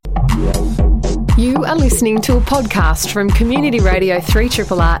You are listening to a podcast from Community Radio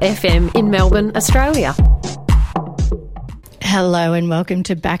 3RRR FM in Melbourne, Australia. Hello and welcome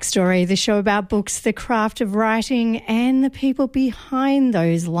to Backstory, the show about books, the craft of writing and the people behind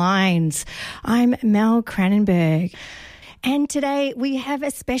those lines. I'm Mel Cranenberg. And today we have a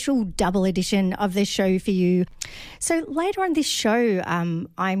special double edition of the show for you. So later on this show,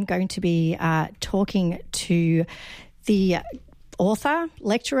 I'm going to be talking to the author,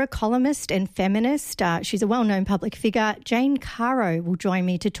 lecturer, columnist and feminist. She's a well-known public figure. Jane Caro will join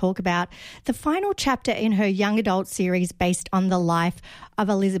me to talk about the final chapter in her young adult series based on the life of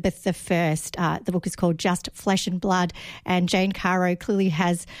Elizabeth I. The book is called Just Flesh and Blood, and Jane Caro clearly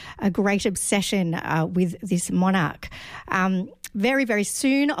has a great obsession with this monarch. Very, very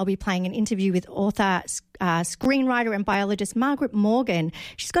soon I'll be playing an interview with author, screenwriter and biologist Margaret Morgan.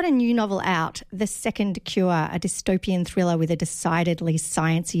 She's got a new novel out, The Second Cure, a dystopian thriller with a decidedly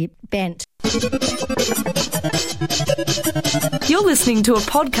sciencey bent. You're listening to a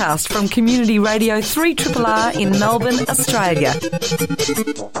podcast from Community Radio 3RRR in Melbourne, Australia.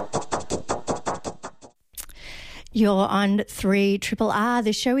 You're on 3RRR.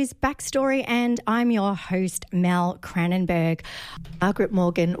 The show is Backstory and I'm your host, Mel Cranenberg. Margaret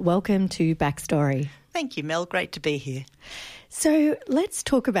Morgan, welcome to Backstory. Thank you, Mel. Great to be here. So let's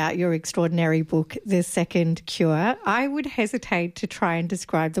talk about your extraordinary book, The Second Cure. I would hesitate to try and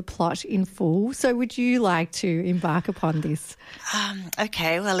describe the plot in full. So would you like to embark upon this?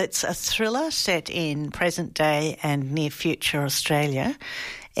 Okay, well, it's a thriller set in present day and near future Australia.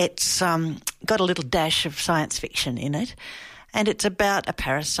 It's got a little dash of science fiction in it, and it's about a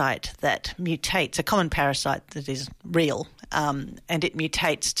parasite that mutates, a common parasite that is real, and it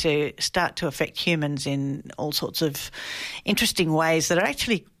mutates to start to affect humans in all sorts of interesting ways that are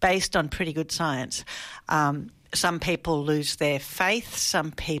actually based on pretty good science. Some people lose their faith,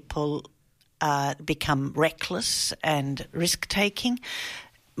 some people become reckless and risk-taking,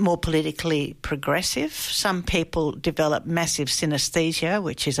 more politically progressive. Some people develop massive synesthesia,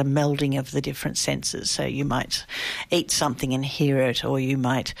 which is a melding of the different senses. So you might eat something and hear it, or you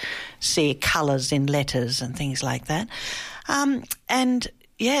might see colours in letters and things like that.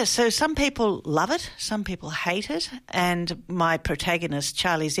 So some people love it, some people hate it, and my protagonist,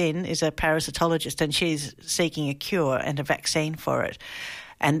 Charlie Zinn, is a parasitologist and she's seeking a cure and a vaccine for it.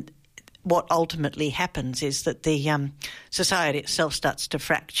 And what ultimately happens is that the society itself starts to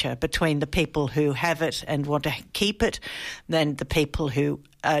fracture between the people who have it and want to keep it, and the people who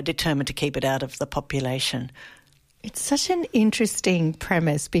are determined to keep it out of the population. It's such an interesting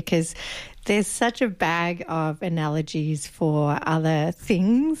premise because there's such a bag of analogies for other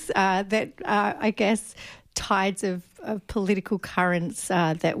things that I guess tides of political currents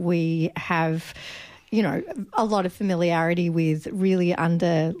that we have, you know, a lot of familiarity with really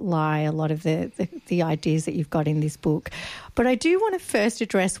underlie a lot of the ideas that you've got in this book. But I do want to first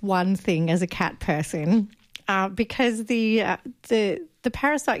address one thing as a cat person, because the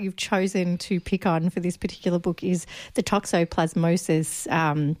parasite you've chosen to pick on for this particular book is the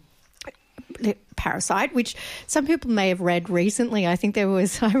Toxoplasmosis parasite, which some people may have read recently. I think I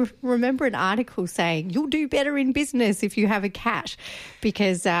remember an article saying you'll do better in business if you have a cat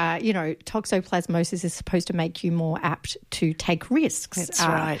because, toxoplasmosis is supposed to make you more apt to take risks. That's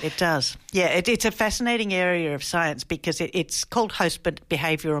right, it does. Yeah, it's a fascinating area of science because it's called host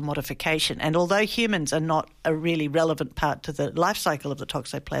behavioural modification, and although humans are not a really relevant part to the life cycle of the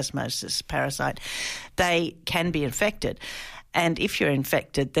Toxoplasmosis parasite, they can be infected. And if you're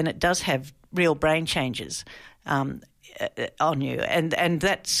infected, then it does have real brain changes on you, and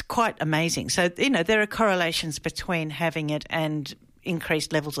that's quite amazing. So, there are correlations between having it and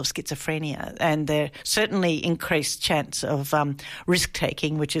increased levels of schizophrenia, and there's certainly increased chance of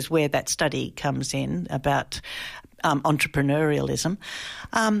risk-taking, which is where that study comes in about entrepreneurialism.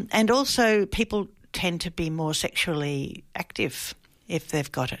 And also people tend to be more sexually active if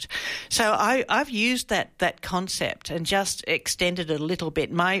they've got it. So I've used that concept and just extended it a little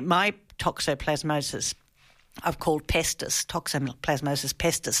bit. My toxoplasmosis I've called pestis, Toxoplasmosis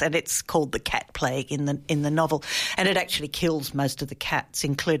pestis, and it's called the cat plague in the novel, and it actually kills most of the cats,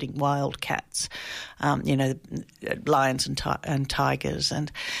 including wild cats, lions and tigers,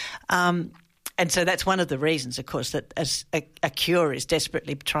 and so that's one of the reasons, of course, that as a cure is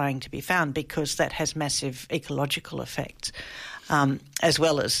desperately trying to be found, because that has massive ecological effects. As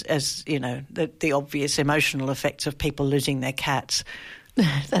well as the obvious emotional effects of people losing their cats.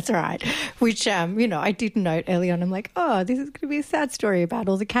 That's right. Which, I did note early on, I'm like, oh, this is going to be a sad story about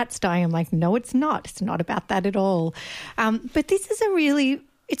all the cats dying. I'm like, no, it's not. It's not about that at all. But this is a really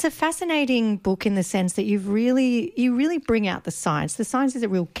It's a fascinating book in the sense that you really bring out the science. The science is a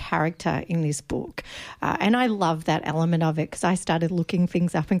real character in this book. And I love that element of it because I started looking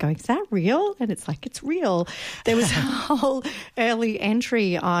things up and going, is that real? And it's like, it's real. There was a whole early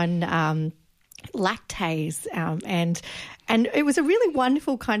entry on lactase and it was a really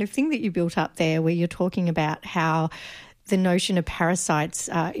wonderful kind of thing that you built up there where you're talking about how the notion of parasites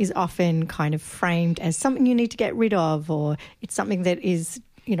is often kind of framed as something you need to get rid of, or it's something that is,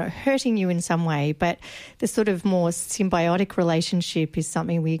 you know, hurting you in some way, but the sort of more symbiotic relationship is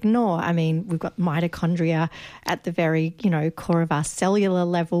something we ignore. I mean, we've got mitochondria at the very, you know, core of our cellular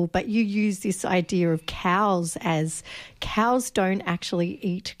level, but you use this idea of cows as cows don't actually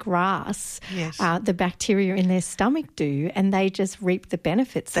eat grass. Yes. The bacteria in their stomach do, and they just reap the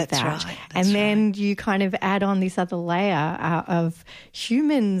benefits of that. Right. And then you kind of add on this other layer of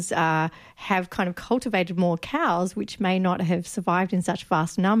humans have kind of cultivated more cows, which may not have survived in such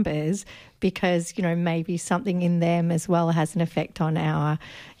vast numbers because, you know, maybe something in them as well has an effect on our,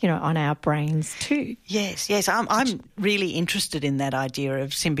 you know, on our brains too. Yes. I'm really interested in that idea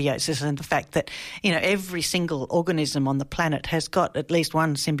of symbiosis and the fact that, you know, every single organism on the planet has got at least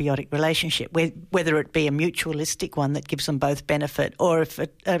one symbiotic relationship, whether it be a mutualistic one that gives them both benefit or if a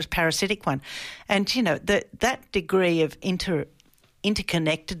parasitic one. And, you know, that degree of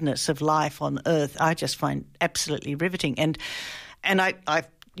interconnectedness of life on Earth, I just find absolutely riveting. And I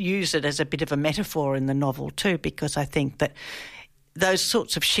use it as a bit of a metaphor in the novel too, because I think that those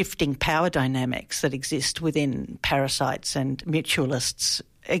sorts of shifting power dynamics that exist within parasites and mutualists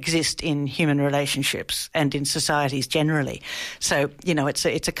exist in human relationships and in societies generally. So, you know, it's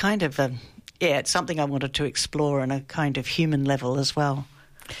a kind of it's something I wanted to explore on a kind of human level as well.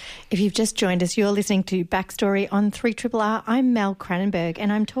 If you've just joined us, you're listening to Backstory on 3RRR. I'm Mel Cranenberg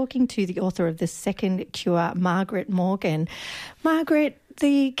and I'm talking to the author of The Second Cure, Margaret Morgan. Margaret,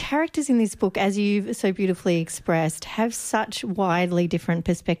 the characters in this book, as you've so beautifully expressed, have such widely different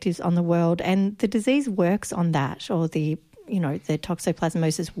perspectives on the world, and the disease works on that, or the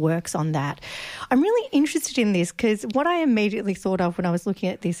toxoplasmosis works on that. I'm really interested in this because what I immediately thought of when I was looking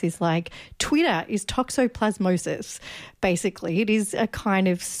at this is like Twitter is toxoplasmosis, basically. It is a kind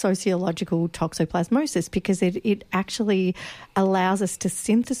of sociological toxoplasmosis because it actually allows us to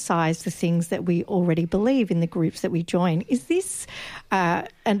synthesize the things that we already believe in the groups that we join. Is this a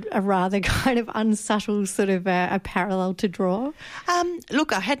rather kind of unsubtle sort of a parallel to draw?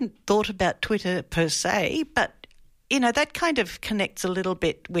 Look, I hadn't thought about Twitter per se, but you know, that kind of connects a little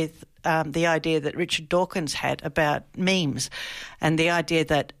bit with the idea that Richard Dawkins had about memes, and the idea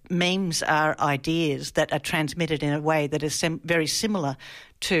that memes are ideas that are transmitted in a way that is very similar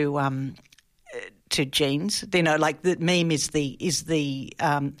to genes. You know, like the meme is the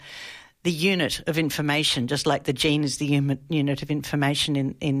unit of information, just like the gene is the unit of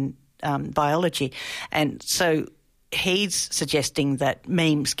information in biology, and so he's suggesting that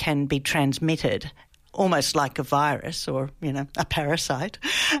memes can be transmitted almost like a virus or, you know, a parasite,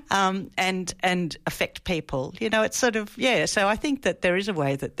 and affect people. You know, it's sort of, so I think that there is a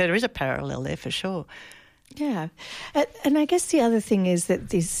way that there is a parallel there for sure. Yeah. And I guess the other thing is that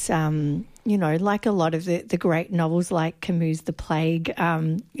this, you know, like a lot of the great novels like Camus' The Plague,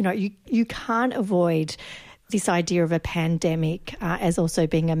 you know, you can't avoid this idea of a pandemic as also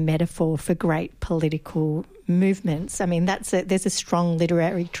being a metaphor for great political movements. I mean, there's a strong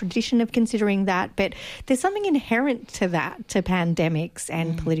literary tradition of considering that, but there's something inherent to that, to pandemics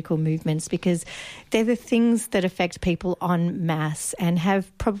and political movements, because they're the things that affect people en masse and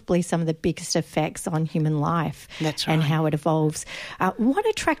have probably some of the biggest effects on human life. That's right. And how it evolves. What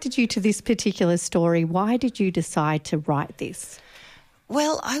attracted you to this particular story? Why did you decide to write this?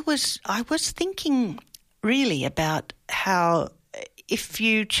 Well, I was thinking really about how if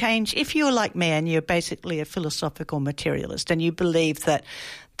you're like me and you're basically a philosophical materialist and you believe that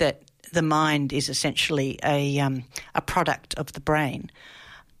the mind is essentially a product of the brain,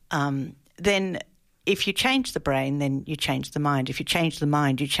 then if you change the brain, then you change the mind. If you change the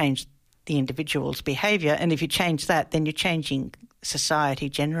mind, you change the individual's behaviour, and if you change that, then you're changing society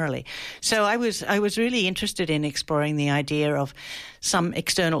generally. So I was really interested in exploring the idea of some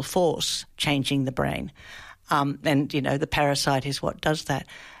external force changing the brain. And, you know, the parasite is what does that.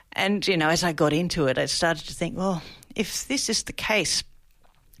 And, you know, as I got into it, I started to think, well, if this is the case,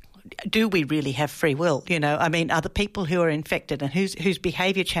 do we really have free will? You know, I mean, are the people who are infected and whose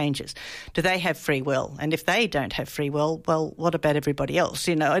behaviour changes, do they have free will? And if they don't have free will, well, what about everybody else?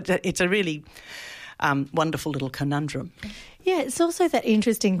 You know, it's a really wonderful little conundrum. Yeah, it's also that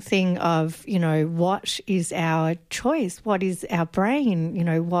interesting thing of, what is our choice? What is our brain?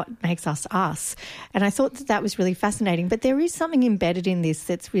 What makes us us? And I thought that was really fascinating. But there is something embedded in this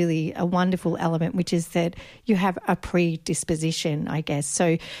that's really a wonderful element, which is that you have a predisposition, I guess.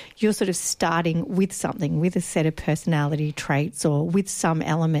 So you're sort of starting with something, with a set of personality traits or with some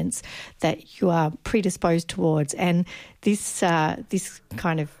elements that you are predisposed towards. And this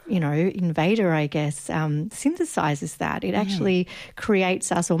kind of, invader, I guess, synthesizes that. It actually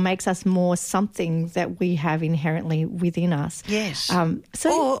creates us or makes us more something that we have inherently within us. Yes.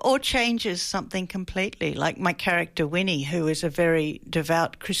 Or changes something completely, like my character Winnie, who is a very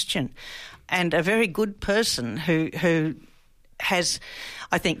devout Christian and a very good person who has,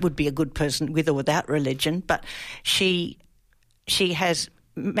 I think, would be a good person with or without religion, but she has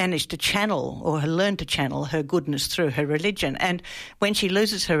managed to channel or learn to channel her goodness through her religion. And when she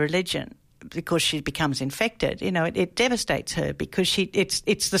loses her religion, because she becomes infected, it devastates her because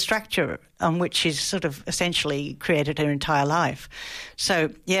it's the structure on which she's sort of essentially created her entire life. So,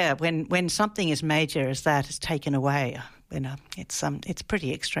 yeah, when something as major as that is taken away, it's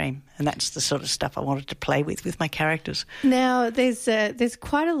pretty extreme, and that's the sort of stuff I wanted to play with my characters. Now, there's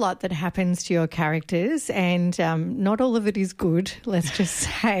quite a lot that happens to your characters, and not all of it is good. Let's just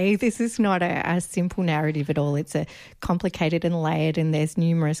say this is not a simple narrative at all. It's a complicated and layered, and there's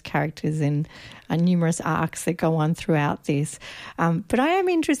numerous characters and numerous arcs that go on throughout this. But I am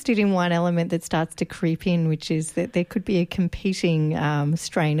interested in one element that starts to creep in, which is that there could be a competing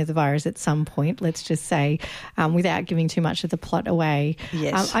strain of the virus at some point. Let's just say, without giving too much of the plot away.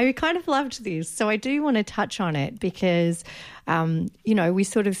 Yes. I kind of loved this, so I do want to touch on it because, we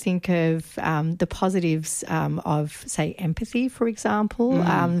sort of think of the positives of, say, empathy, for example,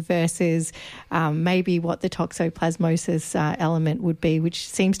 versus maybe what the toxoplasmosis element would be, which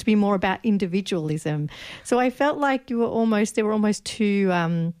seems to be more about individualism. So I felt like there were almost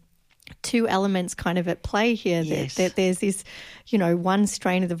two elements kind of at play here. Yes. That there's this, one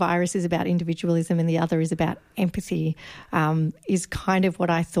strain of the virus is about individualism and the other is about empathy, is kind of what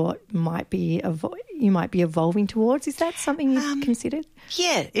I thought you might be evolving towards. Is that something you've considered?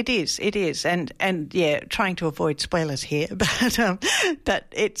 Yeah, it is. And yeah, trying to avoid spoilers here, but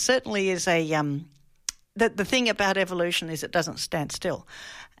it certainly is the thing about evolution is it doesn't stand still.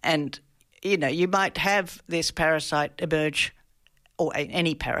 And, you might have this parasite emerge, or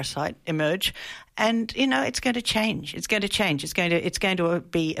any parasite emerge, and it's going to change. It's going to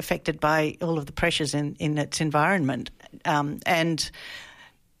be affected by all of the pressures in its environment, and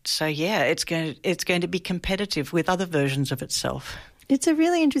so it's going to be competitive with other versions of itself. It's a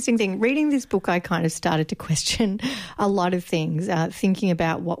really interesting thing. Reading this book, I kind of started to question a lot of things, thinking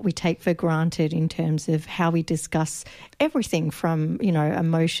about what we take for granted in terms of how we discuss everything from,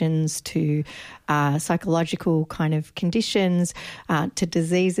 emotions to psychological kind of conditions, to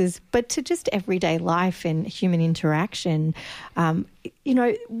diseases, but to just everyday life and human interaction.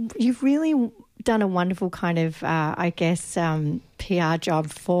 You've really done a wonderful kind of, PR job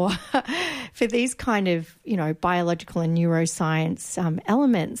for these kind of, biological and neuroscience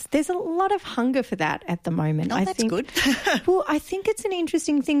elements. There's a lot of hunger for that at the moment. I think good. Well, I think it's an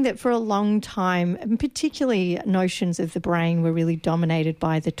interesting thing that for a long time, and particularly notions of the brain were really dominated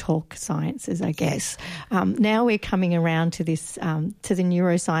by the talk sciences, I guess. Yes. Now we're coming around to this, to the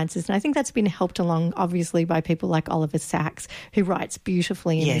neurosciences, and I think that's been helped along, obviously, by people like Oliver Sacks, who writes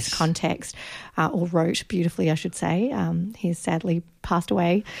beautifully in this context, or wrote beautifully, I should say. He's sadly passed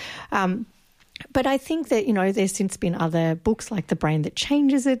away. But I think that, there's since been other books like The Brain That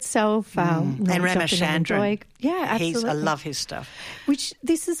Changes Itself. And Ramachandran. Yeah, absolutely. I love his stuff. Which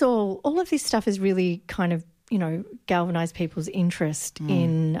this is all of this stuff has really kind of, galvanised people's interest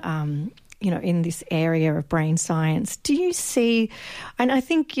in, in this area of brain science. Do you see, and I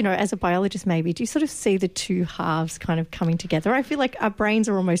think, as a biologist maybe, do you sort of see the two halves kind of coming together? I feel like our brains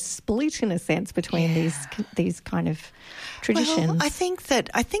are almost split in a sense between these kind of traditions. Well, I think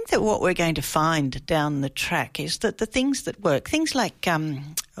that what we're going to find down the track is that the things that work, things like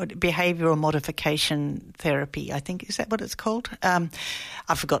behavioural modification therapy, I think, is that what it's called? I've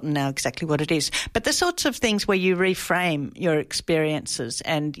forgotten now exactly what it is. But the sorts of things where you reframe your experiences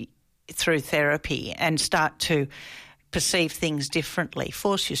and through therapy and start to perceive things differently,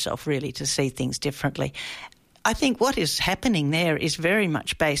 force yourself really to see things differently. I think what is happening there is very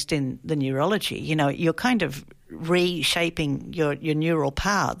much based in the neurology. You're kind of reshaping your neural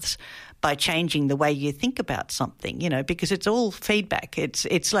paths by changing the way you think about something, because it's all feedback.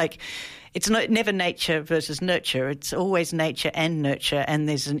 It's like it's never nature versus nurture. It's always nature and nurture, and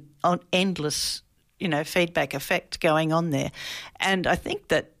there's an endless, feedback effect going on there. And I think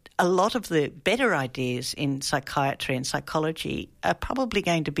that a lot of the better ideas in psychiatry and psychology are probably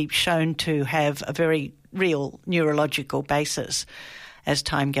going to be shown to have a very real neurological basis as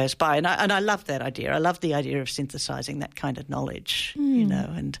time goes by. And I love that idea. I love the idea of synthesising that kind of knowledge, you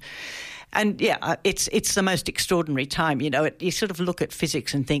know, and yeah, it's the most extraordinary time. You know, you sort of look at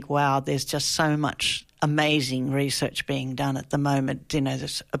physics and think, wow, there's just so much amazing research being done at the moment. You know,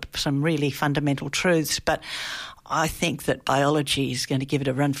 there's some really fundamental truths, but I think that biology is going to give it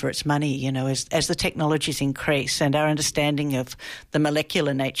a run for its money, you know, as the technologies increase and our understanding of the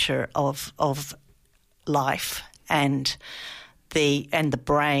molecular nature of life and the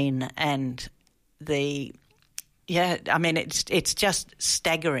brain and I mean, it's just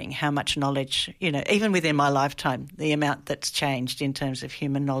staggering how much knowledge, you know, even within my lifetime, the amount that's changed in terms of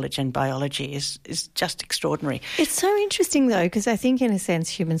human knowledge and biology is just extraordinary. It's so interesting, though, because I think, in a sense,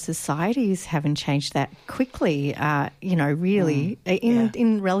 human societies haven't changed that quickly, you know, really,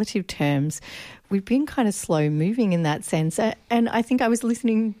 in relative terms. We've been kind of slow moving in that sense. And I think I was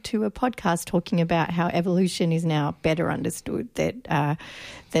listening to a podcast talking about how evolution is now better understood,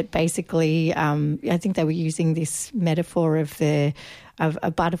 that basically I think they were using this metaphor of a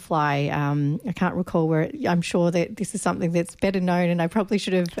butterfly. I can't recall where. I'm sure that this is something that's better known, and I probably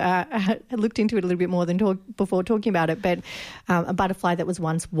should have looked into it a little bit more before talking about it. But a butterfly that was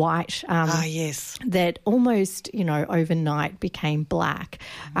once white, yes, that almost, you know, overnight became black.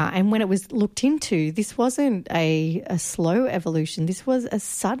 And when it was looked into, this wasn't a slow evolution. This was a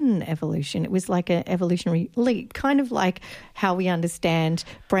sudden evolution. It was like an evolutionary leap, kind of like how we understand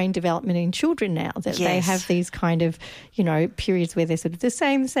brain development in children now, that they have these kind of, you know, periods where they're sort of the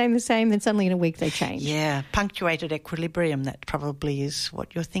same, then suddenly in a week they change. Yeah, punctuated equilibrium, that probably is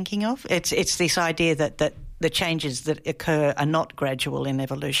what you're thinking of. It's this idea that the changes that occur are not gradual in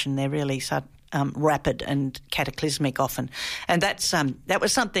evolution, they're really rapid and cataclysmic often. And that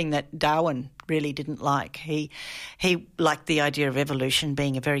was something that Darwin really didn't like. He liked the idea of evolution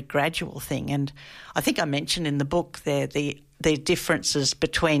being a very gradual thing. And I think I mentioned in the book there the differences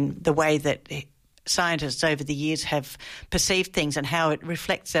between the way that scientists over the years have perceived things and how it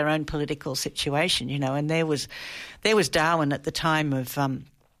reflects their own political situation, you know. And there was Darwin at the time of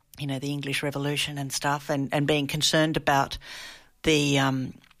you know, the English Revolution and stuff, and being concerned about the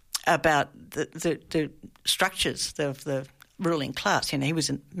structures of the ruling class. You know, he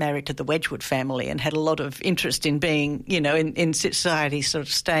was married to the Wedgwood family and had a lot of interest in being, you know, in society, sort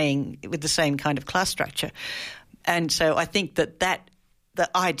of staying with the same kind of class structure. And so I think that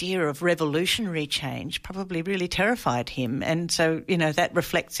the idea of revolutionary change probably really terrified him. And so, you know, that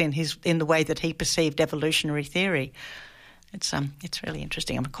reflects in the way that he perceived evolutionary theory. It's really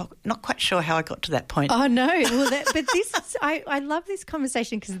interesting. I'm not quite sure how I got to that point. Oh no, well, but this is, I love this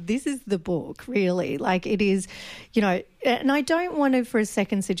conversation because this is the book, really. Like, it is, you know, and I don't want to for a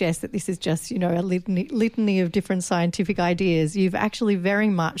second suggest that this is just, you know, a litany of different scientific ideas. You've actually very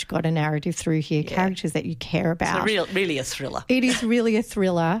much got a narrative through here, characters that you care about. It's really a thriller. It is really a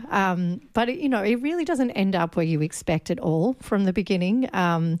thriller, but it, you know, it really doesn't end up where you expect it all from the beginning.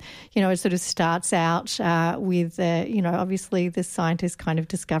 You know, it sort of starts out with, you know, obviously the scientist kind of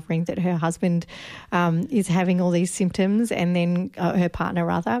discovering that her husband is having all these symptoms, and then her partner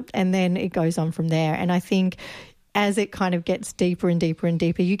rather, and then it goes on from there. And I think as it kind of gets deeper and deeper and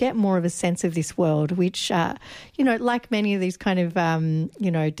deeper, you get more of a sense of this world, which, you know, like many of these kind of,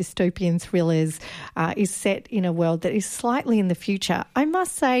 you know, dystopian thrillers, is set in a world that is slightly in the future. I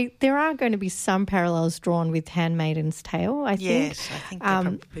must say there are going to be some parallels drawn with Handmaid's Tale, I think. Yes, I think there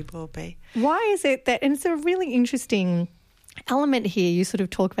probably will be. Why is it that, and it's a really interesting element here, you sort of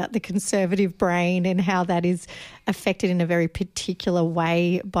talk about the conservative brain and how that is affected in a very particular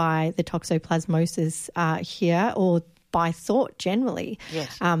way by the toxoplasmosis here, or by thought generally.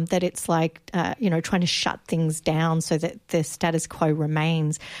 Yes. That it's like, you know, trying to shut things down so that the status quo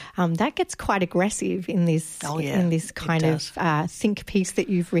remains. That gets quite aggressive in this kind of think piece that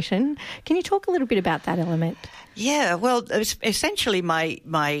you've written. Can you talk a little bit about that element? Yeah, well, essentially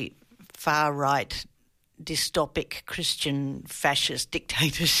my far-right dystopic Christian fascist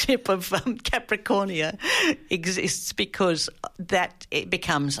dictatorship of Capricornia exists because that it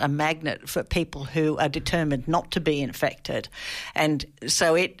becomes a magnet for people who are determined not to be infected. And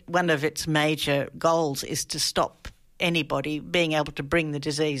so one of its major goals is to stop anybody being able to bring the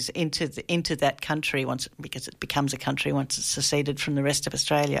disease into that country because it becomes a country once it's seceded from the rest of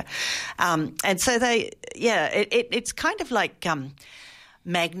Australia. And so it's kind of like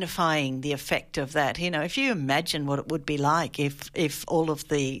magnifying the effect of that. You know, if you imagine what it would be like if all of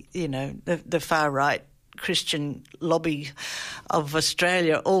the, you know, the far right Christian lobby of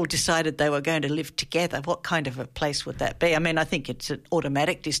Australia all decided they were going to live together, what kind of a place would that be? I mean, I think it's an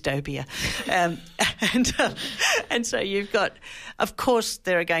automatic dystopia. And so you've got, of course,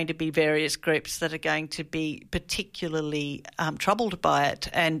 there are going to be various groups that are going to be particularly troubled by it.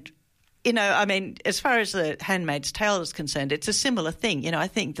 And, you know, I mean, as far as The Handmaid's Tale is concerned, it's a similar thing. You know, I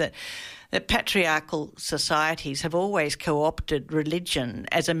think that patriarchal societies have always co-opted religion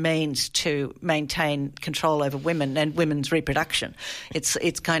as a means to maintain control over women and women's reproduction.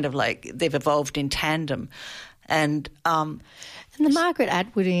 It's kind of like they've evolved in tandem. And the Margaret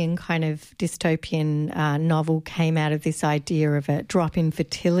Atwoodian kind of dystopian novel came out of this idea of a drop in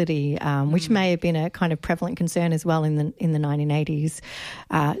fertility, which may have been a kind of prevalent concern as well in the 1980s.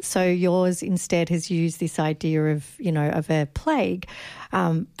 So yours instead has used this idea of, you know, of a plague.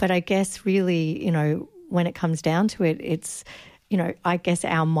 But I guess really, you know, when it comes down to it, it's, you know, I guess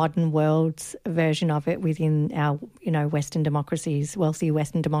our modern world's version of it within our, you know, Western democracies, wealthy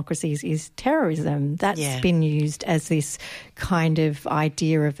Western democracies, is terrorism. That's been used as this kind of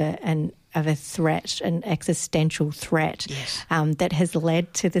idea of a threat, an existential threat, that has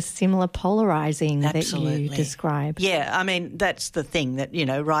led to the similar polarising that you describe. Yeah, I mean, that's the thing that, you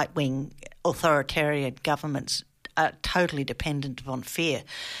know, right-wing authoritarian governments are totally dependent upon fear.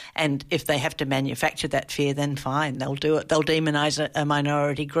 And if they have to manufacture that fear, then fine, they'll do it. They'll demonise a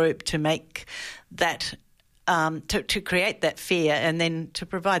minority group to make that, to create that fear, and then to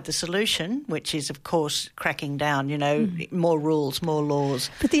provide the solution, which is, of course, cracking down, you know, more rules, more laws.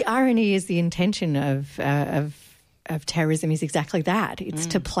 But the irony is the intention of terrorism is exactly that. It's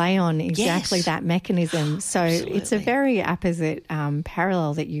to play on exactly that mechanism. So it's a very opposite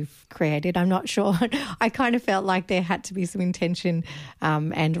parallel that you've created. I'm not sure. I kind of felt like there had to be some intention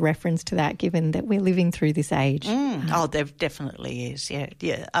and reference to that, given that we're living through this age. Oh, there definitely is.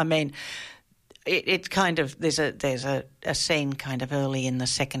 Yeah. I mean, it kind of there's a scene kind of early in the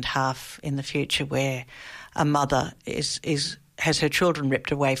second half in the future where a mother has her children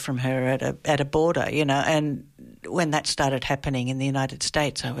ripped away from her at a border, you know, and when that started happening in the United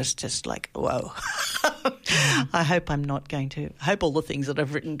States, I was just like, whoa. I hope all the things that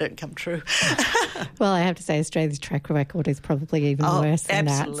I've written don't come true. Well, I have to say Australia's track record is probably even worse than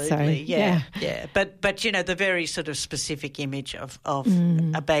absolutely, that. So, yeah. But, you know, the very sort of specific image of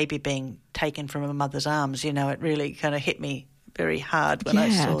a baby being taken from a mother's arms, you know, it really kind of hit me very hard when I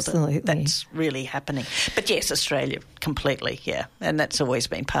saw that's really happening. But yes, Australia completely, and that's always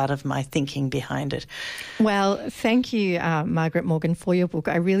been part of my thinking behind it. Well, thank you, Margaret Morgan, for your book.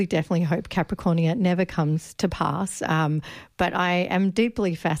 I really definitely hope Capricornia never comes to pass, but I am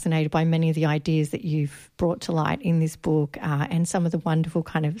deeply fascinated by many of the ideas that you've brought to light in this book and some of the wonderful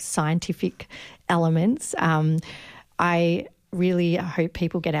kind of scientific elements. I really hope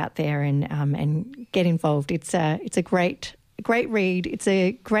people get out there and get involved. It's a great read. It's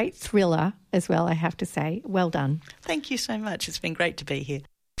a great thriller as well, I have to say. Well done. Thank you so much. It's been great to be here.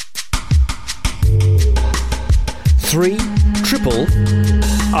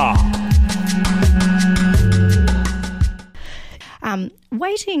 3RRR.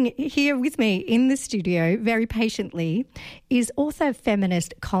 Waiting here with me in the studio very patiently is author,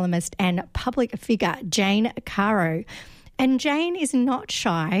 feminist, columnist and public figure Jane Caro. And Jane is not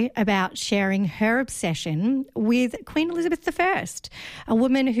shy about sharing her obsession with Queen Elizabeth I, a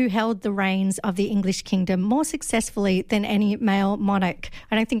woman who held the reins of the English kingdom more successfully than any male monarch.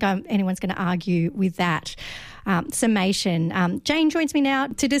 I don't think anyone's going to argue with that summation. Jane joins me now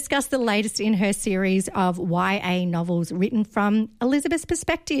to discuss the latest in her series of YA novels written from Elizabeth's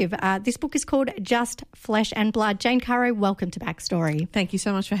perspective. This book is called Just Flesh and Blood. Jane Caro, welcome to Backstory. Thank you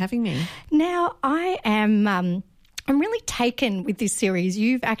so much for having me. Now, I'm really taken with this series.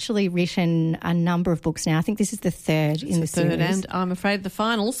 You've actually written a number of books now. I think this is the third in the series. And I'm afraid the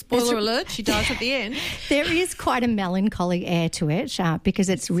final, spoiler alert, she dies at the end. There is quite a melancholy air to it because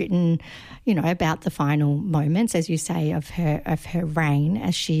it's written, you know, about the final moments, as you say, of her reign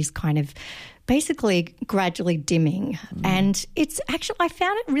as she's kind of basically gradually dimming. And it's actually, I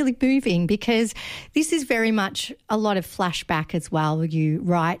found it really moving because this is very much a lot of flashback as well. You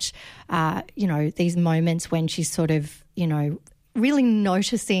write, you know, these moments when she's sort of, you know, really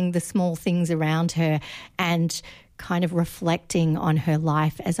noticing the small things around her and kind of reflecting on her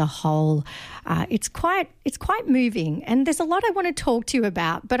life as a whole. It's quite moving, and there's a lot I want to talk to you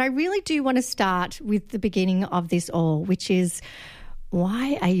about, but I really do want to start with the beginning of this all, which is,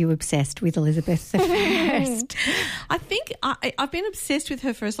 why are you obsessed with Elizabeth I? I think I've been obsessed with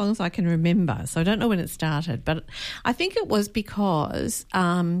her for as long as I can remember, so I don't know when it started, but I think it was because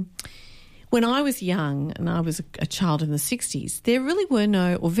when I was young and I was a child in the 60s, there really were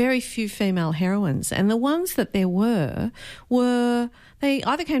no or very few female heroines. And the ones that there were they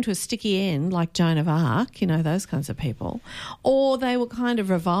either came to a sticky end like Joan of Arc, you know, those kinds of people, or they were kind of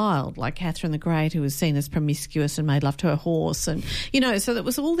reviled like Catherine the Great, who was seen as promiscuous and made love to her horse. And, you know, so there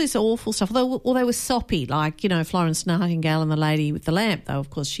was all this awful stuff. Or they were soppy, like, you know, Florence Nightingale and the Lady with the Lamp, though, of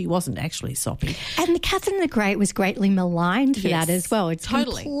course, she wasn't actually soppy. And Catherine the Great was greatly maligned for that as well. It's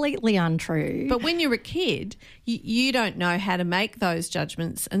totally completely untrue. But when you're a kid, you don't know how to make those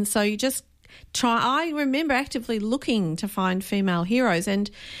judgments, and so you just try. I remember actively looking to find female heroes, and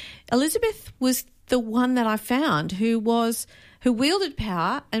Elizabeth was the one that I found who wielded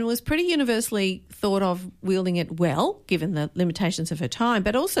power and was pretty universally thought of wielding it well, given the limitations of her time.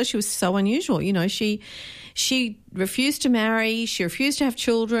 But also she was so unusual. You know, she refused to marry, she refused to have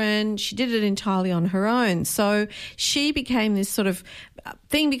children, she did it entirely on her own. So she became this sort of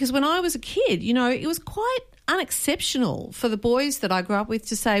thing, because when I was a kid, you know, it was quite unexceptional for the boys that I grew up with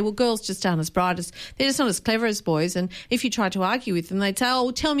to say, well, girls just aren't as bright as, they're just not as clever as boys. And if you tried to argue with them, they'd say,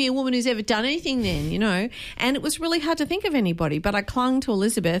 oh, tell me a woman who's ever done anything then, you know. And it was really hard to think of anybody, but I clung to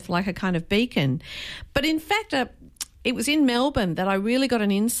Elizabeth like a kind of beacon. But in fact, it was in Melbourne that I really got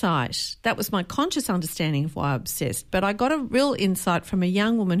an insight. That was my conscious understanding of why I'm obsessed. But I got a real insight from a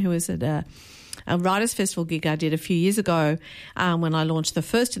young woman who was at a Writers' Festival gig I did a few years ago when I launched the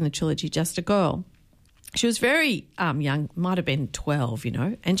first in the trilogy, Just a Girl. She was very young, might have been 12, you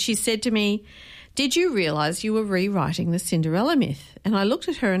know, and she said to me, did you realise you were rewriting the Cinderella myth? And I looked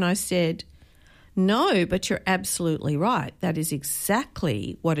at her and I said, no, but you're absolutely right. That is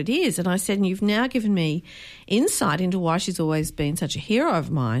exactly what it is. And I said, and you've now given me insight into why she's always been such a hero of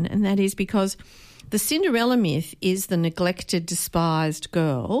mine, and that is because the Cinderella myth is the neglected, despised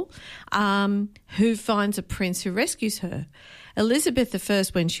girl who finds a prince who rescues her. Elizabeth I,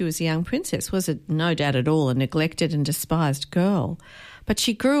 when she was a young princess, was no doubt at all a neglected and despised girl. But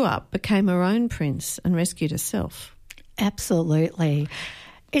she grew up, became her own prince and rescued herself. Absolutely.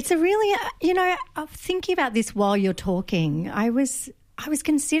 It's a really, you know, thinking about this while you're talking, I was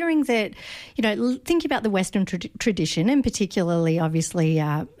considering that, you know, thinking about the Western tradition, and particularly, obviously,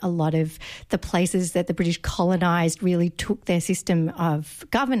 a lot of the places that the British colonised really took their system of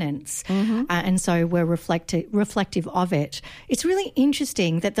governance, and so were reflective of it. It's really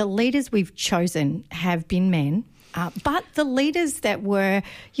interesting that the leaders we've chosen have been men, but the leaders that were,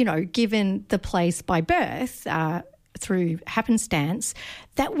 you know, given the place by birth, through happenstance,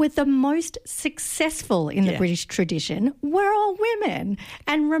 that were the most successful in the British tradition were all women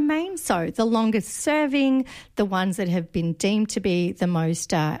and remain so. The longest serving, the ones that have been deemed to be the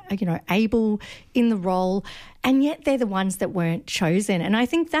most, able in the role, and yet they're the ones that weren't chosen. And I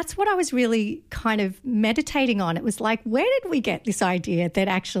think that's what I was really kind of meditating on. It was like, where did we get this idea that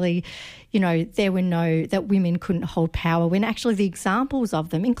actually, you know, that women couldn't hold power, when actually the examples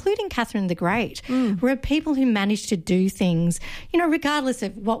of them, including Catherine the Great, were people who managed to do things, you know, regardless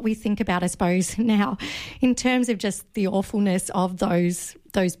of what we think about, I suppose, now, in terms of just the awfulness of those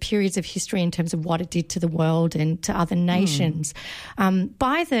periods of history in terms of what it did to the world and to other nations.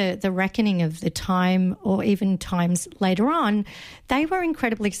 By the reckoning of the time, or even times later on, they were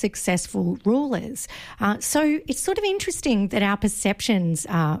incredibly successful rulers. So it's sort of interesting that our perceptions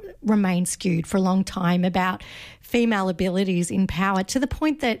remain skewed for a long time about female abilities in power, to the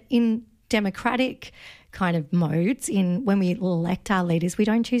point that in democratic kind of modes, when we elect our leaders, we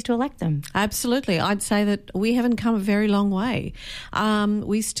don't choose to elect them. Absolutely. I'd say that we haven't come a very long way.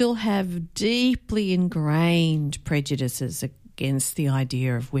 We still have deeply ingrained prejudices against the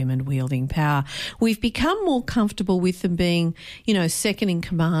idea of women wielding power. We've become more comfortable with them being, you know, second in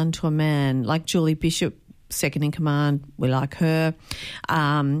command to a man, like Julie Bishop, second in command, we like her.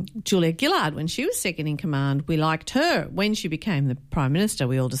 Julia Gillard, when she was second in command, we liked her. When she became the Prime Minister,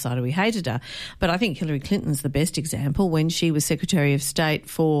 we all decided we hated her. But I think Hillary Clinton's the best example. When she was Secretary of State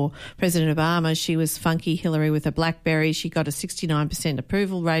for President Obama, she was funky Hillary with a BlackBerry. She got a 69%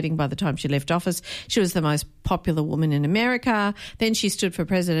 approval rating by the time she left office. She was the most popular woman in America. Then she stood for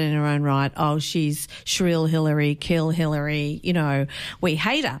president in her own right. Oh, she's shrill Hillary, kill Hillary. You know, we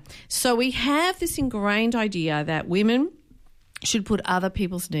hate her. So we have this ingrained idea that women should put other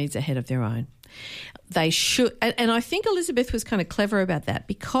people's needs ahead of their own. They should, and I think Elizabeth was kind of clever about that,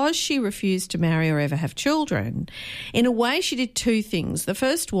 because she refused to marry or ever have children. In a way, she did two things. The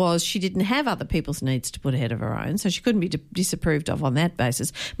first was she didn't have other people's needs to put ahead of her own, so she couldn't be disapproved of on that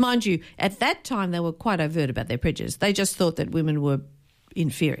basis. Mind you, at that time they were quite overt about their prejudice. They just thought that women were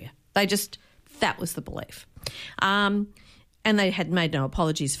inferior. That was the belief. And they had made no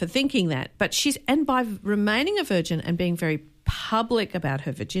apologies for thinking that. But by remaining a virgin and being very public about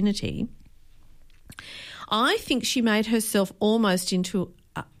her virginity, I think she made herself almost into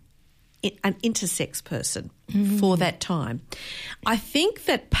an intersex person for that time. I think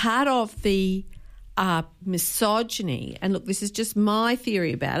that part of the misogyny, and look, this is just my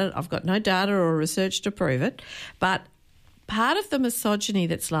theory about it, I've got no data or research to prove it, but part of the misogyny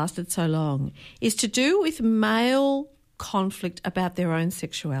that's lasted so long is to do with male conflict about their own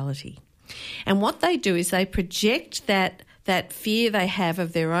sexuality. And what they do is they project that fear they have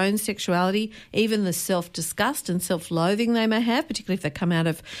of their own sexuality, even the self-disgust and self-loathing they may have, particularly if they come out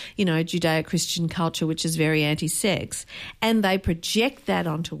of, Judeo-Christian culture, which is very anti-sex, and they project that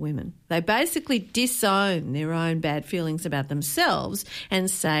onto women. They basically disown their own bad feelings about themselves and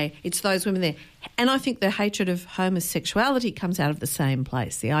say it's those women there. And I think the hatred of homosexuality comes out of the same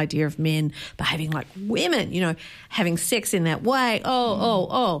place, the idea of men behaving like women, having sex in that way,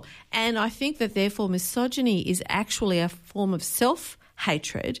 And I think that therefore misogyny is actually a form of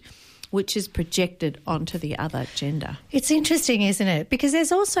self-hatred which is projected onto the other gender. It's interesting, isn't it? Because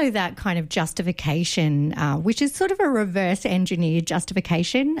there's also that kind of justification, which is sort of a reverse engineered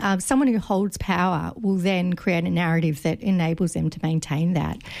justification. Someone who holds power will then create a narrative that enables them to maintain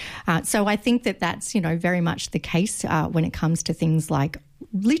that. So I think that that's, very much the case when it comes to things like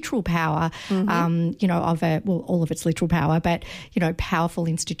literal power, all of its literal power, but, powerful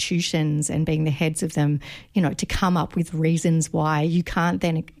institutions and being the heads of them, to come up with reasons why you can't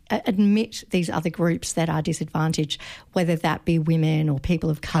then admit these other groups that are disadvantaged, whether that be women or people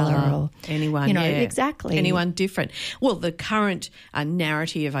of colour or anyone. Exactly. Anyone different. Well, the current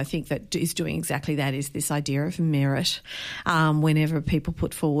narrative, I think, that is doing exactly that is this idea of merit whenever people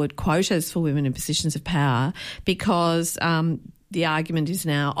put forward quotas for women in positions of power, because the argument is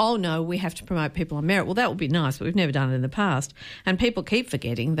now, oh, no, we have to promote people on merit. Well, that would be nice, but we've never done it in the past. And people keep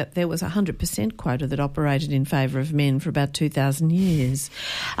forgetting that there was a 100% quota that operated in favour of men for about 2,000 years.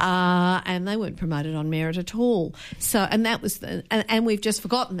 And they weren't promoted on merit at all. So, and that was, and we've just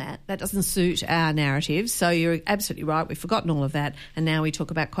forgotten that. That doesn't suit our narrative. So you're absolutely right. We've forgotten all of that. And now we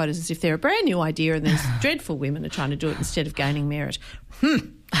talk about quotas as if they're a brand new idea and there's dreadful women are trying to do it instead of gaining merit.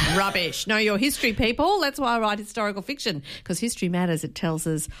 Rubbish. Know your history, people. That's why I write historical fiction, because history matters. It tells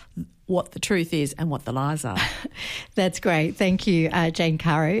us what the truth is and what the lies are. That's great. Thank you, Jane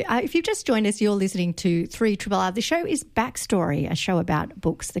Caro. If you've just joined us, you're listening to 3RRR. The show is Backstory, a show about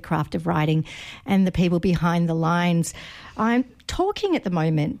books, the craft of writing, and the people behind the lines. I'm talking at the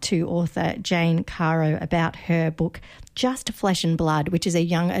moment to author Jane Caro about her book, Just Flesh and Blood, which is a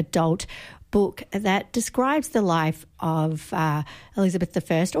young adult book that describes the life of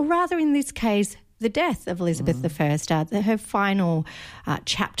Elizabeth I, or rather in this case, the death of Elizabeth I, her final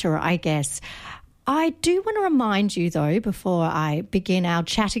chapter, I guess. I do want to remind you, though, before I begin our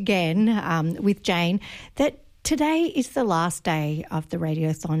chat again with Jane, that today is the last day of the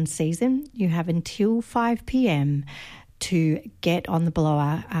Radiothon season. You have until 5 p.m. to get on the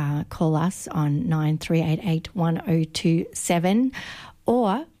blower. Call us on 9388 1027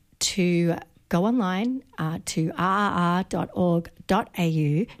 or to go online to rrr.org.au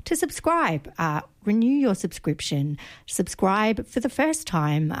to subscribe. Renew your subscription. Subscribe for the first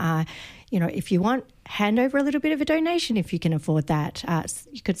time. If you want, hand over a little bit of a donation if you can afford that.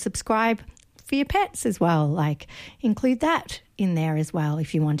 You could subscribe for your pets as well, include that in there as well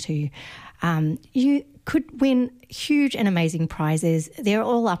if you want to. You could win huge and amazing prizes. They're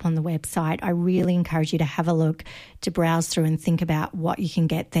all up on the website. I really encourage you to have a look, to browse through and think about what you can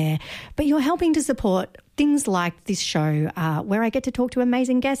get there. But you're helping to support things like this show where I get to talk to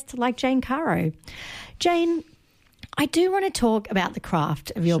amazing guests like Jane Caro. Jane, I do want to talk about the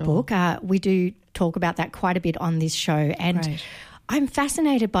craft of your book. We do talk about that quite a bit on this show. And Right. I'm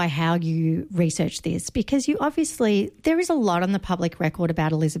fascinated by how you research this, because there is a lot on the public record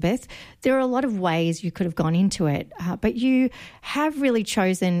about Elizabeth. There are a lot of ways you could have gone into it, but you have really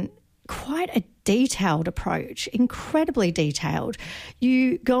chosen quite a detailed approach, incredibly detailed.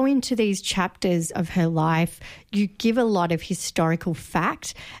 You go into these chapters of her life, you give a lot of historical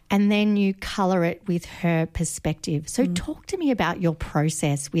fact, and then you colour it with her perspective. So talk to me about your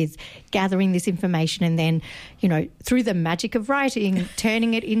process with gathering this information and then, through the magic of writing,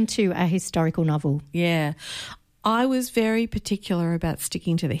 turning it into a historical novel. Yeah. I was very particular about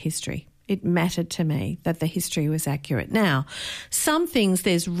sticking to the history. It mattered to me that the history was accurate. Now, some things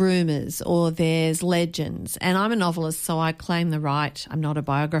there's rumours or there's legends, and I'm a novelist, so I claim the right, I'm not a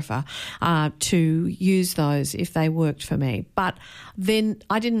biographer, to use those if they worked for me. But then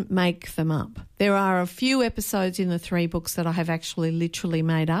I didn't make them up. There are a few episodes in the 3 books that I have actually literally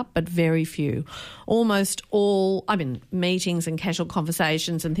made up, but very few. Almost all, meetings and casual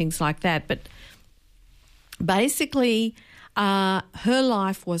conversations and things like that. But basically, her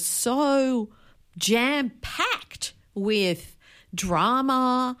life was so jam-packed with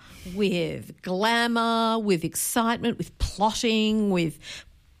drama, with glamour, with excitement, with plotting, with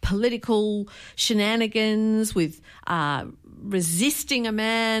political shenanigans, with resisting a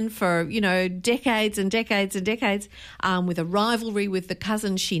man for, decades and decades and decades, with a rivalry with the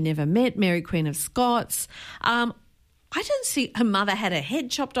cousin she never met, Mary Queen of Scots. I don't see her mother had her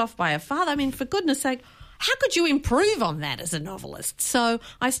head chopped off by her father. I mean, for goodness sake, how could you improve on that as a novelist? So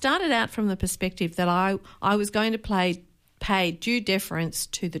I started out from the perspective that I was going to pay due deference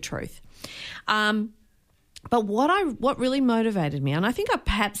to the truth. But what really motivated me, and I think I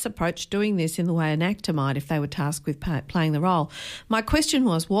perhaps approached doing this in the way an actor might if they were tasked with playing the role. My question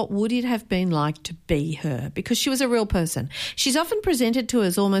was, what would it have been like to be her? Because she was a real person. She's often presented to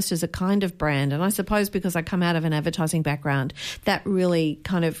us almost as a kind of brand, and I suppose because I come out of an advertising background, that really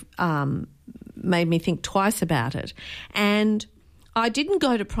kind of made me think twice about it. And I didn't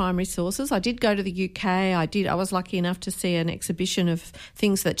go to primary sources. I did go to the UK. I was lucky enough to see an exhibition of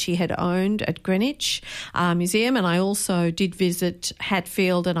things that she had owned at Greenwich Museum, and I also did visit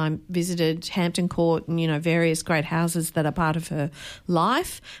Hatfield, and I visited Hampton Court and, various great houses that are part of her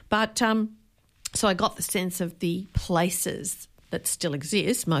life. But so I got the sense of the places that still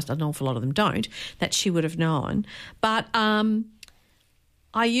exist, an awful lot of them don't, that she would have known. But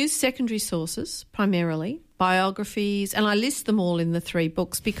I use secondary sources primarily, biographies, and I list them all in the 3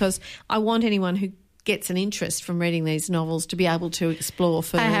 books because I want anyone who gets an interest from reading these novels to be able to explore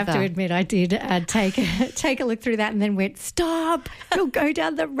further. I have to admit I did take a look through that and then went, stop, you'll go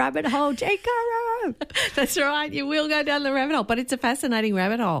down the rabbit hole, Jane Caro. That's right, you will go down the rabbit hole, but it's a fascinating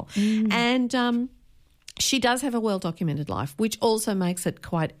rabbit hole. And she does have a well-documented life, which also makes it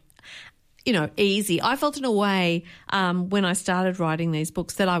quite easy. I felt in a way when I started writing these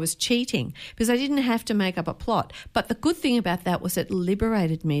books that I was cheating because I didn't have to make up a plot. But the good thing about that was it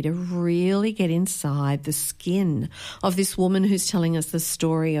liberated me to really get inside the skin of this woman who's telling us the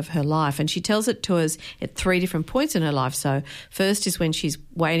story of her life. And she tells it to us at 3 different points in her life. So first is when she's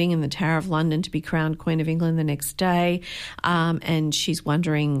waiting in the Tower of London to be crowned Queen of England the next day, and she's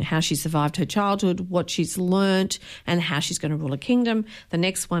wondering how she survived her childhood, what she's learnt, and how she's going to rule a kingdom. The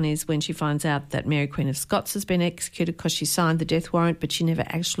next one is when she finds out that Mary Queen of Scots has been executed because she signed the death warrant but she never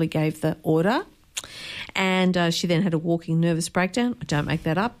actually gave the order. And she then had a walking nervous breakdown. I don't make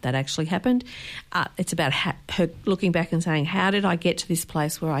that up. That actually happened. It's about her looking back and saying, how did I get to this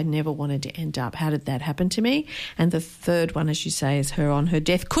place where I never wanted to end up? How did that happen to me? And the third one, as you say, is her on her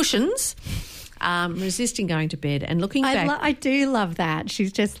death cushions, resisting going to bed and looking back. I do love that.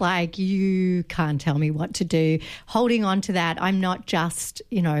 She's just like, you can't tell me what to do. Holding on to that, I'm not just,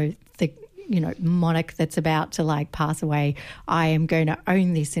 the monarch that's about to pass away. I am going to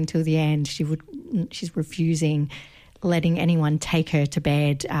own this until the end. She's refusing letting anyone take her to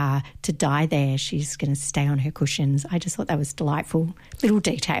bed to die there. She's going to stay on her cushions. I just thought that was delightful little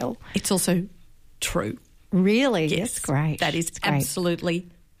detail. It's also true. Really? Yes. That's great. That is absolutely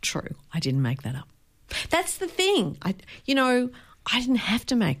true. I didn't make that up. That's the thing. I didn't have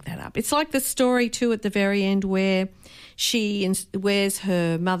to make that up. It's like the story too at the very end where she wears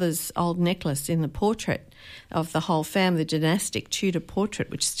her mother's old necklace in the portrait of the whole family, the dynastic Tudor portrait,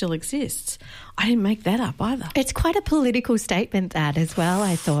 which still exists. I didn't make that up either. It's quite a political statement, that as well,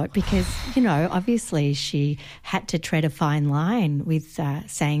 I thought, because, obviously she had to tread a fine line with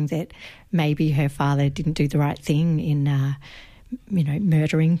saying that maybe her father didn't do the right thing in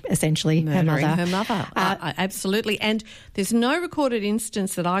murdering her mother. Absolutely. And there's no recorded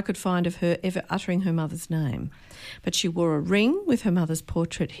instance that I could find of her ever uttering her mother's name. But she wore a ring with her mother's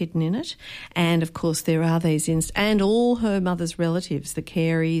portrait hidden in it. And, of course, there are these and all her mother's relatives, the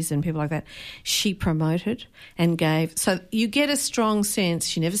Careys and people like that, she promoted and gave. So you get a strong sense.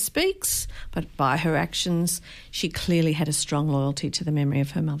 She never speaks, but by her actions, she clearly had a strong loyalty to the memory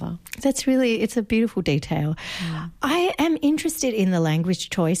of her mother. It's a beautiful detail. Yeah. I am interested in the language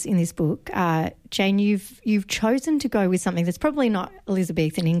choice in this book. Jane, you've chosen to go with something that's probably not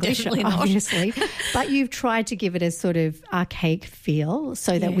Elizabethan English, obviously, but you've tried to give it a sort of archaic feel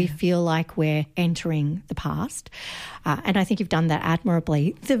so that we feel like we're entering the past. And I think you've done that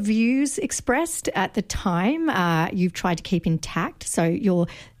admirably. The views expressed at the time, you've tried to keep intact, so you're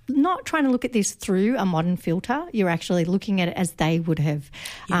not trying to look at this through a modern filter. You're actually looking at it as they would have.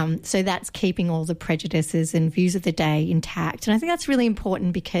 Yeah. So that's keeping all the prejudices and views of the day intact. And I think that's really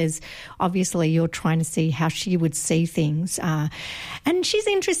important because obviously you're trying to see how she would see things. And she's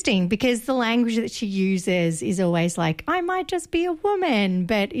interesting because the language that she uses is always like, I might just be a woman,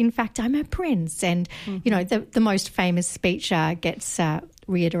 but in fact I'm a prince. And, the most famous speech gets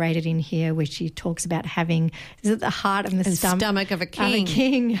reiterated in here, where she talks about having the heart and the stomach of a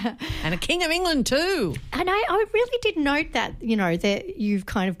king. And a king of England too. And I really did note that, that you've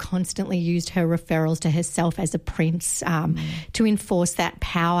kind of constantly used her referrals to herself as a prince to enforce that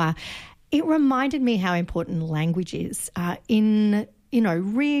power. It reminded me how important language is in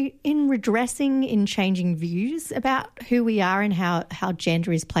redressing, in changing views about who we are and how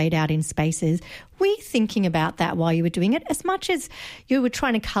gender is played out in spaces. Were you thinking about that while you were doing it? As much as you were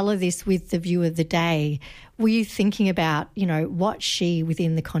trying to colour this with the view of the day, were you thinking about, what she,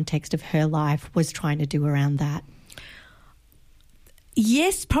 within the context of her life, was trying to do around that?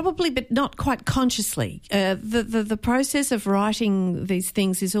 Yes, probably, but not quite consciously. The process of writing these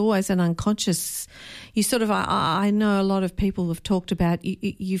things is always an unconscious. You sort of, I know a lot of people have talked about,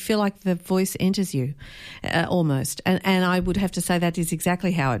 you feel like the voice enters you almost. And I would have to say that is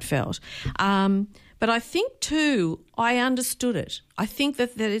exactly how it felt. But I think too, I understood it. I think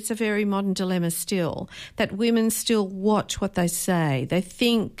that it's a very modern dilemma still, that women still watch what they say. They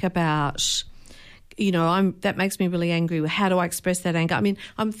think about, that makes me really angry. How do I express that anger? I mean,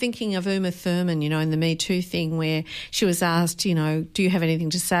 I'm thinking of Uma Thurman, in the Me Too thing, where she was asked, do you have anything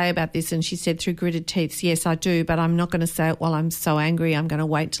to say about this? And she said through gritted teeth, yes, I do, but I'm not going to say it while I'm so angry. I'm going to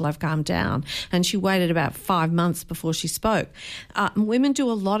wait till I've calmed down. And she waited about 5 months before she spoke. Women do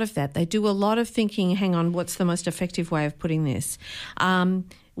a lot of that. They do a lot of thinking, hang on, what's the most effective way of putting this?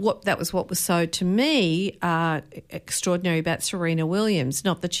 What was so, to me, extraordinary about Serena Williams.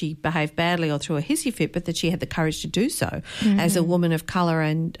 Not that she behaved badly or threw a hissy fit, but that she had the courage to do so as a woman of colour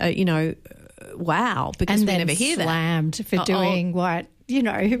and, wow, because and we never hear that. And then slammed for doing what,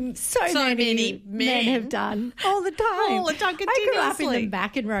 so many men have done all the time. All the time, continuously. I grew up in the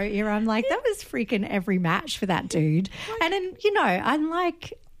McEnroe era. I'm like, that was freaking every match for that dude. And then, I'm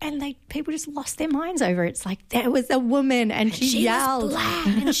like... And people just lost their minds over it. It's like, there was a woman and she yelled. Was black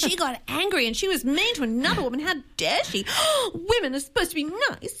and she got angry and she was mean to another woman. How dare she? Women are supposed to be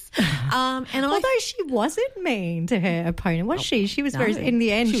nice. Although she wasn't mean to her opponent, was she? She was very, in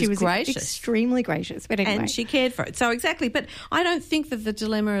the end, she was gracious. Extremely gracious. But anyway. And she cared for it. So exactly. But I don't think that the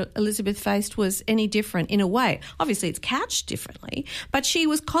dilemma Elizabeth faced was any different in a way. Obviously, it's couched differently, but she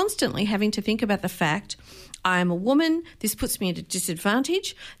was constantly having to think about the fact, I am a woman. This puts me at a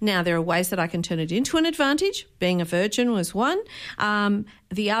disadvantage. Now, there are ways that I can turn it into an advantage. Being a virgin was one.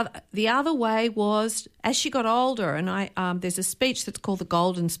 The other way was, as she got older, and there's a speech that's called the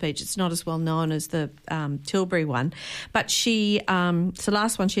Golden Speech. It's not as well known as the Tilbury one, but it's the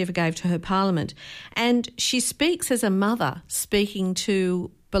last one she ever gave to her parliament. And she speaks as a mother speaking to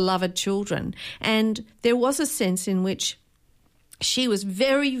beloved children. And there was a sense in which she was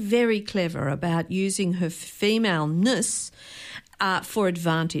very, very clever about using her femaleness for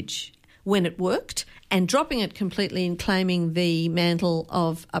advantage when it worked, and dropping it completely and claiming the mantle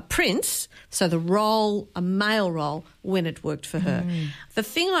of a prince, so the role, a male role, when it worked for her. The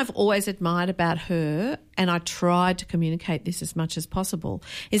thing I've always admired about her, and I tried to communicate this as much as possible,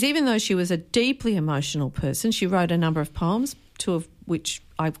 is even though she was a deeply emotional person, she wrote a number of poems, 2 of which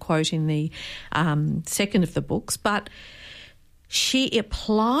I quote in the second of the books, but she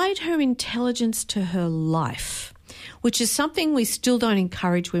applied her intelligence to her life, which is something we still don't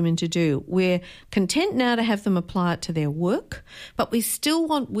encourage women to do. We're content now to have them apply it to their work, but we still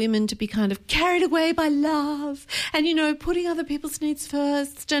want women to be kind of carried away by love and, putting other people's needs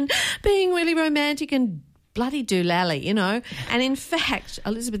first and being really romantic and bloody doolally, And in fact,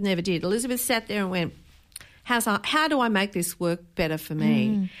 Elizabeth never did. Elizabeth sat there and went, how do I make this work better for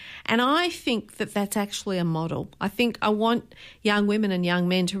me? And I think that that's actually a model. I think I want young women and young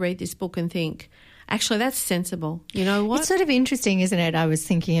men to read this book and think, actually, that's sensible. You know what? It's sort of interesting, isn't it? I was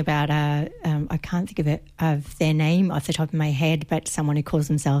thinking about, I can't think of their name off the top of my head, but someone who calls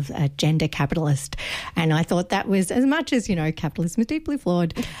themselves a gender capitalist. And I thought that was, as much as, capitalism is deeply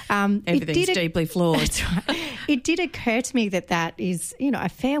flawed. Everything's deeply flawed. That's right. It did occur to me that is, a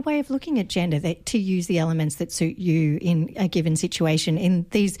fair way of looking at gender, that to use the elements that suit you in a given situation in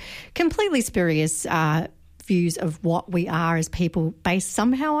these completely spurious views of what we are as people based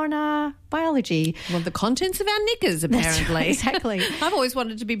somehow on our biology. Well, the contents of our knickers, apparently. Right, exactly. I've always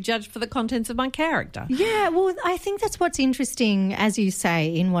wanted to be judged for the contents of my character. Yeah, well, I think that's what's interesting, as you say,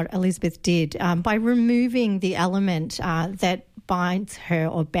 in what Elizabeth did, by removing the element that binds her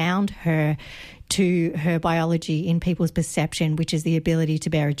or bound her to her biology in people's perception, which is the ability to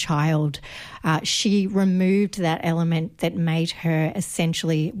bear a child. She removed that element that made her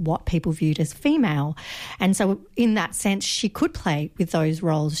essentially what people viewed as female. And so in that sense, she could play with those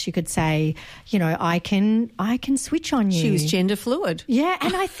roles. She could say, I can switch on you. She was gender fluid. Yeah,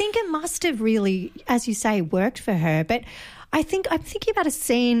 and I think it must have really, as you say, worked for her. But I'm thinking about a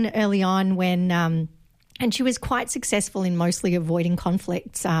scene early on when and she was quite successful in mostly avoiding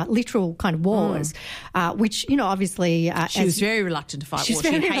conflicts, literal kind of wars, which, obviously... she was very reluctant to fight war. She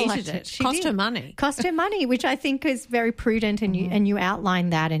hated it. Cost her money. Cost her money, which I think is very prudent, and you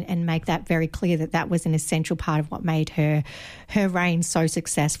outline that and make that very clear that was an essential part of what made her reign so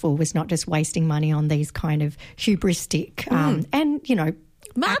successful, was not just wasting money on these kind of hubristic and,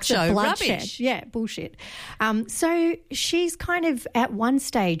 macho rubbish. Yeah, bullshit. So she's kind of at one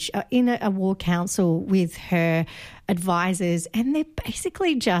stage in a war council with her advisors, and they're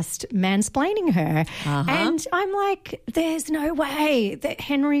basically just mansplaining her. And I'm like, there's no way that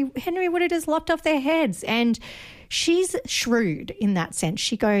Henry would have just lopped off their heads. And she's shrewd in that sense.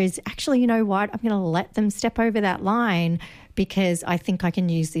 She goes, actually, you know what? I'm going to let them step over that line because I think I can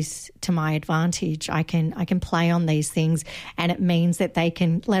use this to my advantage. I can play on these things, and it means that they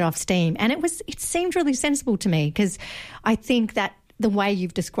can let off steam. And it seemed really sensible to me, because I think that the way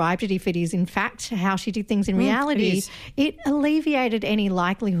you've described it, if it is in fact how she did things in reality, it alleviated any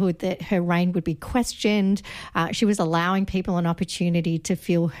likelihood that her reign would be questioned. She was allowing people an opportunity to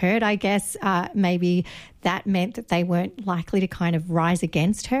feel heard, I guess. Maybe that meant that they weren't likely to kind of rise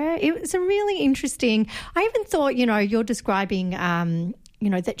against her. It was a really interesting... I even thought, you're describing...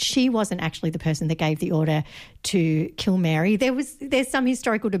 that she wasn't actually the person that gave the order to kill Mary. There's some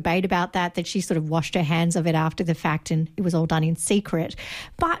historical debate about that she sort of washed her hands of it after the fact and it was all done in secret.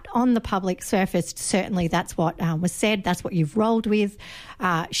 But on the public surface, certainly that's what was said. That's what you've rolled with.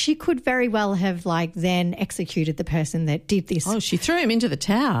 She could very well have then executed the person that did this. Oh, she threw him into the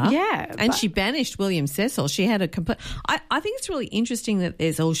tower. Yeah. And she banished William Cecil. She had a complete... I think it's really interesting that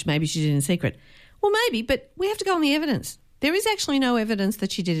there's, maybe she did it in secret. Well, maybe, but we have to go on the evidence. There is actually no evidence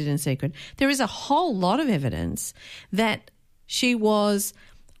that she did it in secret. There is a whole lot of evidence that she was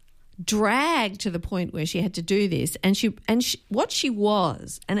dragged to the point where she had to do this, and what she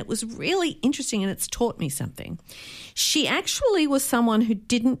was, and it was really interesting, and it's taught me something. She actually was someone who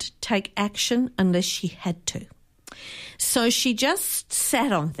didn't take action unless she had to. So she just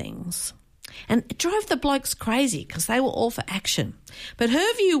sat on things, and it drove the blokes crazy because they were all for action. But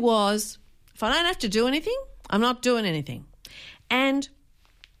her view was, if I don't have to do anything, I'm not doing anything. And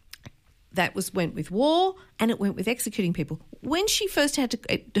that went with war, and it went with executing people. When she first had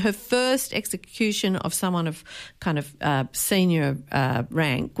her first execution of someone of kind of senior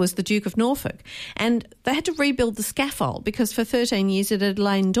rank was the Duke of Norfolk, and they had to rebuild the scaffold because for 13 years it had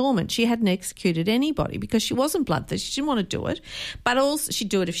lain dormant. She hadn't executed anybody because she wasn't bloodthirsty. She didn't want to do it, but also she'd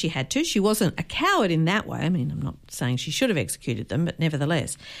do it if she had to. She wasn't a coward in that way. I mean, I'm not saying she should have executed them, but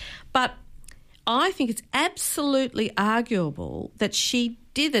nevertheless. But I think it's absolutely arguable that she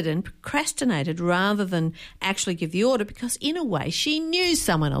did it and procrastinated rather than actually give the order, because in a way she knew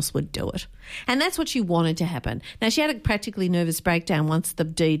someone else would do it. And that's what she wanted to happen. Now, she had a practically nervous breakdown once the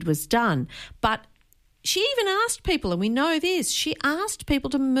deed was done, but she even asked people, and we know this, she asked people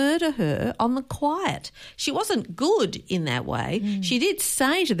to murder her on the quiet. She wasn't good in that way. She did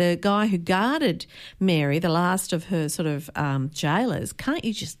say to the guy who guarded Mary, the last of her sort of jailers, can't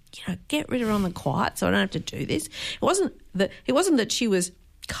you just, get rid of her on the quiet so I don't have to do this? It wasn't that she was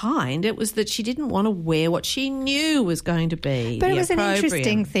kind, it was that she didn't want to wear what she knew was going to be But it was an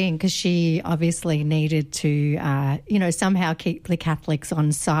interesting thing because she obviously needed to, somehow keep the Catholics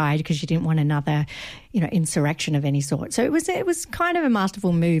on side because she didn't want another, insurrection of any sort. So it was kind of a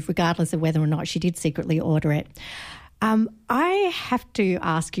masterful move regardless of whether or not she did secretly order it. I have to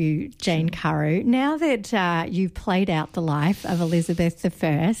ask you, Jane Currow, now that you've played out the life of Elizabeth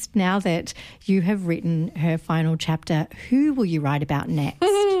I, now that you have written her final chapter, who will you write about next?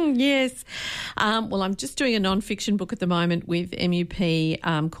 Yes. Well, I'm just doing a non-fiction book at the moment with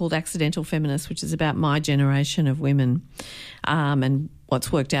MUP called Accidental Feminists, which is about my generation of women and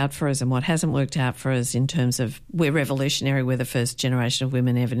what's worked out for us and what hasn't worked out for us in terms of we're revolutionary. We're the first generation of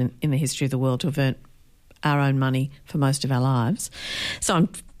women ever in the history of the world to have earned our own money for most of our lives. So I'm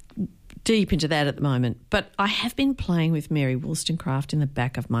deep into that at the moment. But I have been playing with Mary Wollstonecraft in the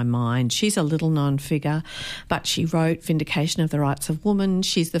back of my mind. She's a little-known figure, but she wrote Vindication of the Rights of Woman.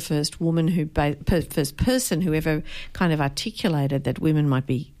 She's the first woman first person who ever kind of articulated that women might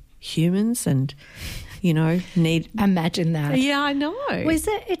be humans and need... Imagine that. Yeah, I know.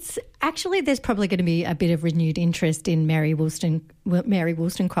 It's actually, there's probably going to be a bit of renewed interest in Mary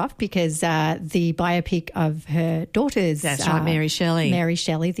Wollstonecraft because the biopic of her daughters... That's right, Mary Shelley. Mary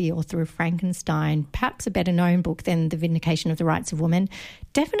Shelley, the author of Frankenstein, perhaps a better known book than The Vindication of the Rights of Woman.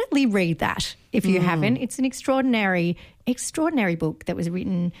 Definitely read that if you haven't. It's an extraordinary book that was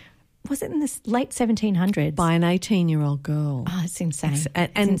written was it in the late 1700s? By an 18-year-old girl. Oh, it's insane. And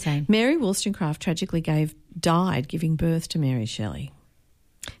it's insane. Mary Wollstonecraft tragically died giving birth to Mary Shelley,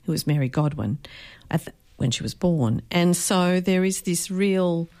 who was Mary Godwin, when she was born. And so there is this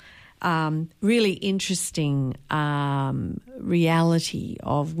really interesting reality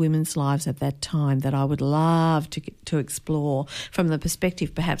of women's lives at that time that I would love to explore from the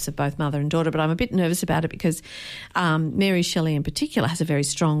perspective perhaps of both mother and daughter. But I'm a bit nervous about it because Mary Shelley in particular has a very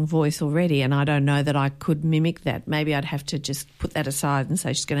strong voice already, and I don't know that I could mimic that. Maybe I'd have to just put that aside and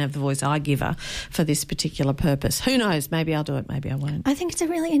say she's going to have the voice I give her for this particular purpose. Who knows? Maybe I'll do it, maybe I won't. I think it's a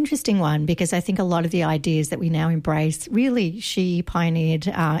really interesting one because I think a lot of the ideas that we now embrace, really she pioneered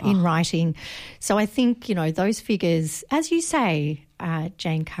in writing. So I think, those figures, as you say,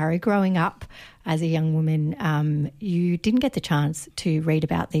 Jane Curry, growing up as a young woman, you didn't get the chance to read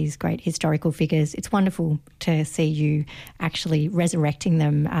about these great historical figures. It's wonderful to see you actually resurrecting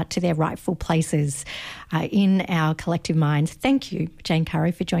them to their rightful places in our collective minds. Thank you, Jane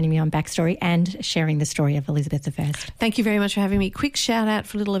Curry, for joining me on Backstory and sharing the story of Elizabeth I. Thank you very much for having me. Quick shout out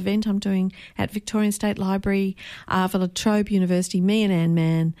for a little event I'm doing at Victorian State Library for La Trobe University, me and Anne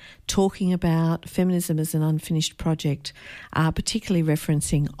Mann, talking about feminism as an unfinished project, particularly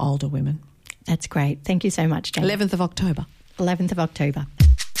referencing older women. That's great. Thank you so much, Jane. 11th of October. 11th of October.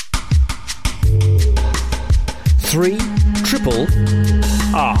 3RRR.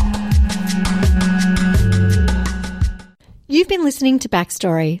 You've been listening to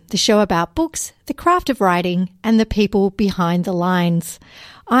Backstory, the show about books, the craft of writing, and the people behind the lines.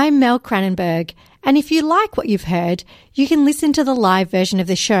 I'm Mel Cranenberg, and if you like what you've heard, you can listen to the live version of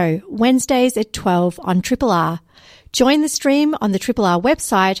the show Wednesdays at 12 on Triple R. Join the stream on the Triple R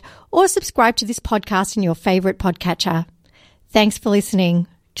website or subscribe to this podcast in your favourite podcatcher. Thanks for listening.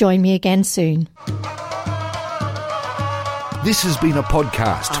 Join me again soon. This has been a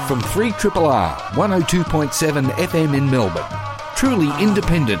podcast from 3RRR 102.7 FM in Melbourne. Truly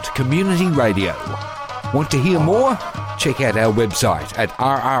independent community radio. Want to hear more? Check out our website at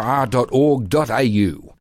rrr.org.au.